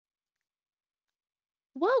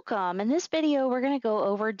Welcome. In this video, we're going to go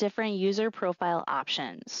over different user profile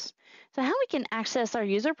options. So how we can access our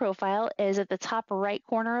user profile is at the top right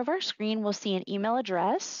corner of our screen, we'll see an email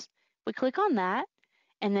address. We click on that,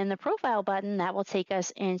 and then the profile button that will take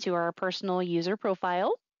us into our personal user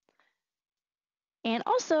profile. And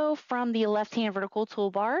also from the left-hand vertical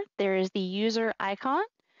toolbar, there is the user icon.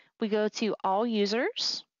 We go to all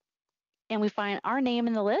users, and we find our name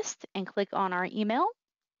in the list and click on our email.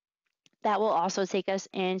 That will also take us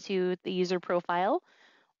into the user profile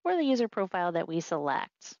or the user profile that we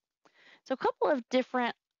select. So a couple of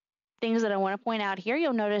different things that I want to point out here.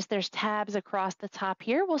 You'll notice there's tabs across the top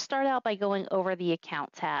here. We'll start out by going over the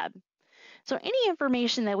account tab. So any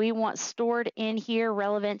information that we want stored in here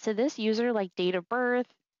relevant to this user, like date of birth,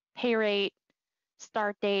 pay rate,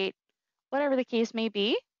 start date, whatever the case may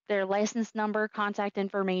be, their license number, contact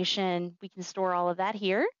information, we can store all of that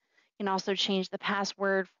here. You can also change the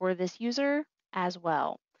password for this user as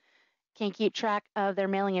well. Can keep track of their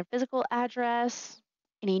mailing and physical address.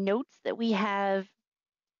 Any notes that we have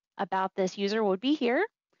about this user would be here.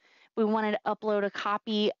 If we wanted to upload a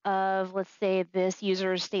copy of, let's say, this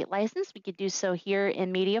user's state license, we could do so here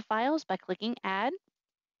in media files by clicking add.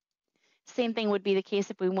 Same thing would be the case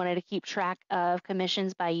if we wanted to keep track of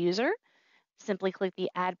commissions by user. Simply click the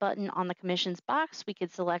add button on the commissions box. We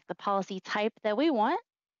could select the policy type that we want.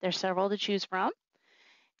 There's several to choose from.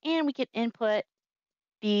 And we could input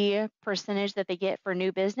the percentage that they get for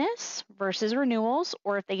new business versus renewals,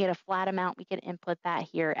 or if they get a flat amount, we can input that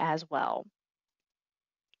here as well.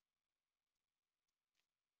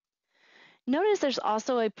 Notice there's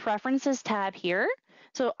also a preferences tab here.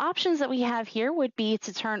 So options that we have here would be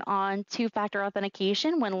to turn on two-factor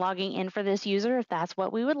authentication when logging in for this user, if that's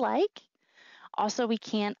what we would like. Also, we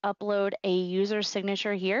can upload a user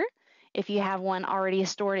signature here if you have one already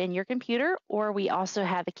stored in your computer, or we also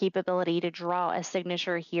have the capability to draw a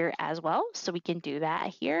signature here as well. So we can do that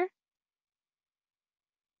here.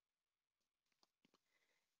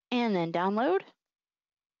 And then download.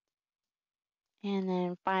 And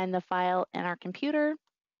then find the file in our computer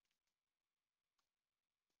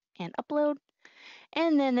and upload.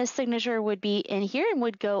 And then this signature would be in here and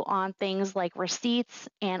would go on things like receipts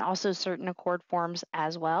and also certain Accord forms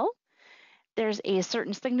as well. There's a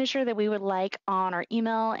certain signature that we would like on our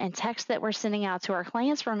email and text that we're sending out to our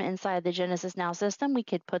clients from inside the JenesisNow system. We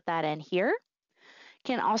could put that in here.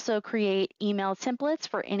 Can also create email templates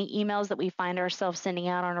for any emails that we find ourselves sending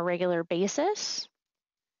out on a regular basis.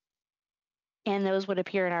 And those would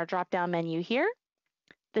appear in our drop-down menu here.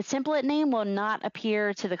 The template name will not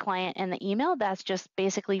appear to the client in the email. That's just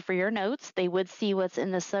basically for your notes. They would see what's in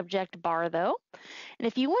the subject bar though. And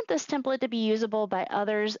if you want this template to be usable by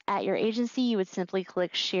others at your agency, you would simply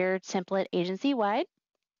click Share Template Agency-wide.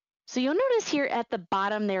 So you'll notice here at the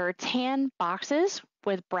bottom there are tan boxes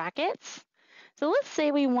with brackets. So let's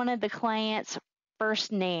say we wanted the client's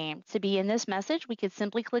first name to be in this message. We could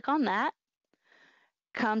simply click on that,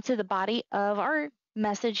 come to the body of our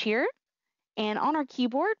message here, and on our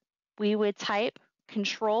keyboard, we would type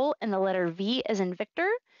Control and the letter V as in Victor,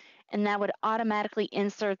 and that would automatically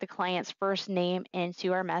insert the client's first name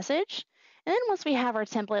into our message. And then once we have our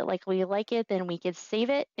template like we like it, then we could save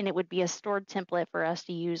it, and it would be a stored template for us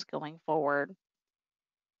to use going forward.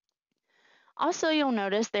 Also, you'll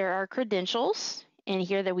notice there are credentials in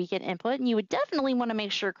here that we can input, and you would definitely want to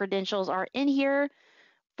make sure credentials are in here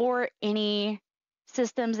for any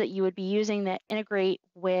systems that you would be using that integrate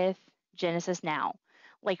with JenesisNow.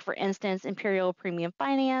 Like for instance, Imperial Premium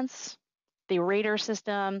Finance, the Rater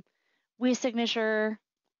system, WeSignature,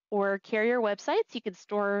 or carrier websites. You can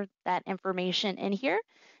store that information in here.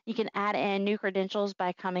 You can add in new credentials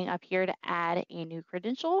by coming up here to add a new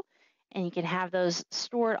credential, and you can have those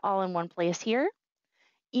stored all in one place here.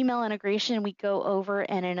 Email integration we go over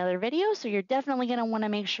in another video, so you're definitely going to want to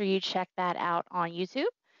make sure you check that out on YouTube.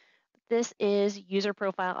 This is user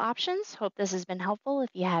profile options. Hope this has been helpful. If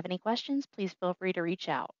you have any questions, please feel free to reach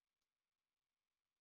out.